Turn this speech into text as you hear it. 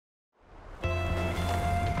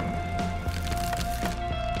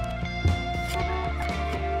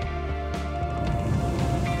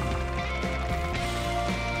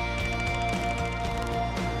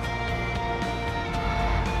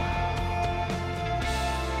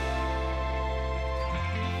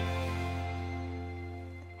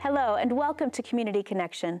Hello and welcome to Community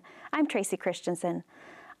Connection. I'm Tracy Christensen.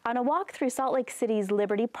 On a walk through Salt Lake City's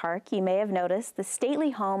Liberty Park, you may have noticed the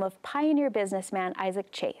stately home of pioneer businessman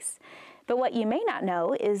Isaac Chase. But what you may not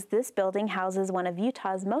know is this building houses one of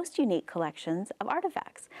Utah's most unique collections of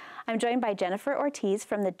artifacts. I'm joined by Jennifer Ortiz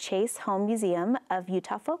from the Chase Home Museum of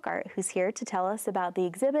Utah Folk Art, who's here to tell us about the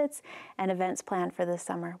exhibits and events planned for this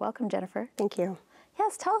summer. Welcome, Jennifer. Thank you.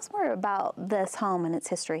 Yes, tell us more about this home and its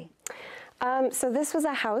history. So this was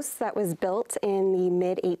a house that was built in the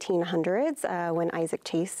mid-1800s when Isaac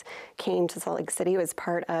Chase came to Salt Lake City. It was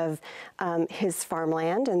part of his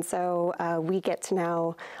farmland, and so we get to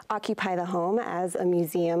now occupy the home as a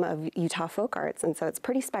museum of Utah folk arts, and so it's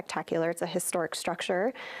pretty spectacular. It's a historic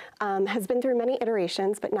structure, has been through many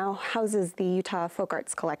iterations, but now houses the Utah Folk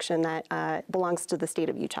Arts collection that belongs to the state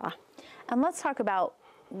of Utah. And let's talk about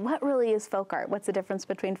what really is folk art? What's the difference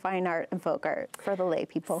between fine art and folk art for the lay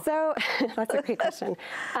people? So that's a great question.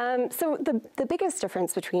 So the biggest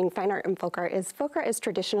difference between fine art and folk art is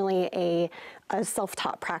traditionally a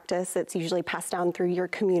self-taught practice. It's usually passed down through your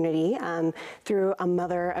community, through a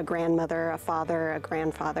mother, a grandmother, a father, a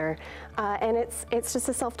grandfather, and it's just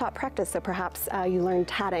a self-taught practice. So perhaps you learn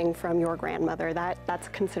tatting from your grandmother. That's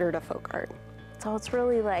considered a folk art. So it's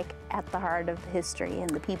really like at the heart of the history and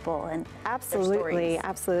the people and absolutely, their stories.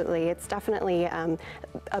 Absolutely. It's definitely a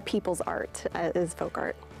people's art, is folk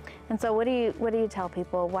art. And so what do you tell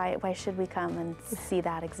people? Why should we come and see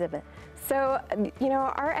that exhibit? So, you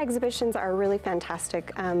know, our exhibitions are really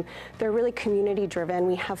fantastic. They're really community driven.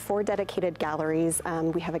 We have 4 dedicated galleries.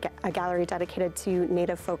 We have a gallery dedicated to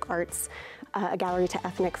Native folk arts, a gallery to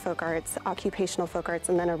ethnic folk arts, occupational folk arts,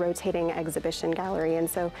 and then a rotating exhibition gallery. And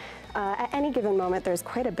so at any given moment, there's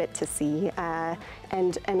quite a bit to see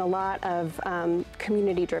and a lot of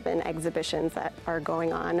community-driven exhibitions that are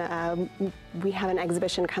going on. We have an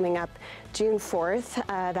exhibition coming up June 4th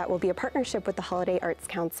that will be a partnership with the Holiday Arts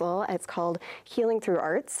Council. It's called Healing Through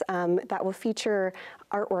Arts. That will feature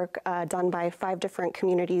artwork done by 5 different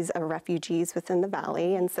communities of refugees within the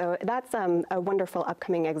valley. And so that's a wonderful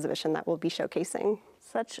upcoming exhibition that we'll be showcasing.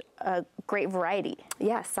 Such a great variety.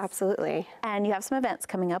 Yes, absolutely. And you have some events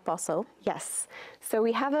coming up also. Yes. So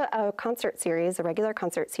we have a concert series, a regular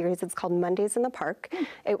concert series. It's called Mondays in the Park.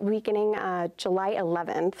 Beginning July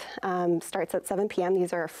 11th, starts at 7 p.m.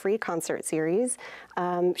 These are a free concert series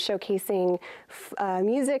showcasing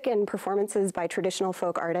music and performances by traditional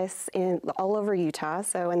folk artists all over Utah.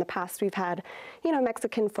 So in the past, we've had, you know,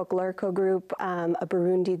 Mexican folklorico group, a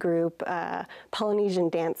Burundi group, Polynesian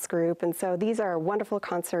dance group. And so these are wonderful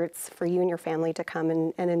concerts for you and your family to come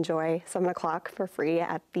and enjoy 7 o'clock for free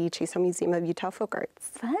at the Chase Home Museum of Utah Folk Arts.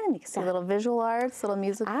 Fun. You can see little visual arts, little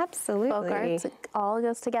music, absolutely, folk arts. It all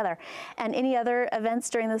goes together. And any other events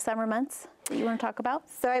during the summer months that you want to talk about?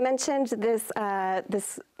 So I mentioned this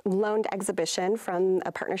this loaned exhibition from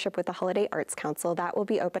a partnership with the Holiday Arts Council. That will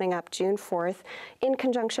be opening up June 4th in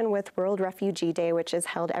conjunction with World Refugee Day, which is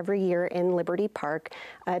held every year in Liberty Park.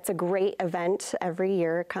 It's a great event every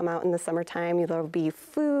year. Come out in the summertime. There will be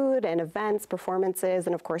food and events, performances,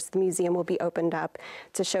 and of course the museum will be opened up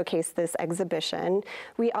to showcase this exhibition.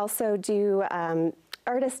 We also do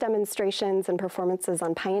artist demonstrations and performances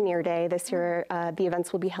on Pioneer Day. This year, the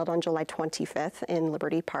events will be held on July 25th in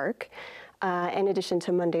Liberty Park. In addition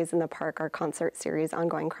to Mondays in the Park, our concert series,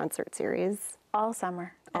 ongoing concert series. All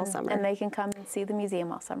summer. All summer. And they can come and see the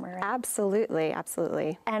museum all summer, right? Absolutely,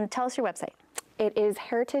 absolutely. And tell us your website. It is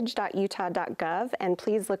heritage.utah.gov, and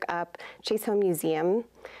please look up Chase Home Museum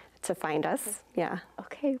to find us. Yeah.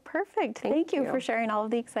 Okay, perfect. Thank you for sharing all of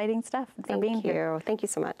the exciting stuff and for being here. Thank you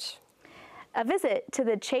so much. A visit to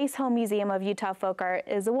the Chase Home Museum of Utah Folk Art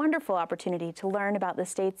is a wonderful opportunity to learn about the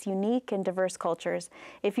state's unique and diverse cultures.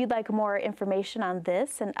 If you'd like more information on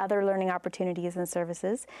this and other learning opportunities and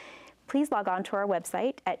services, please log on to our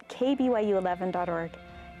website at kbyu11.org.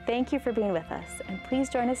 Thank you for being with us, and please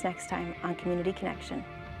join us next time on Community Connection.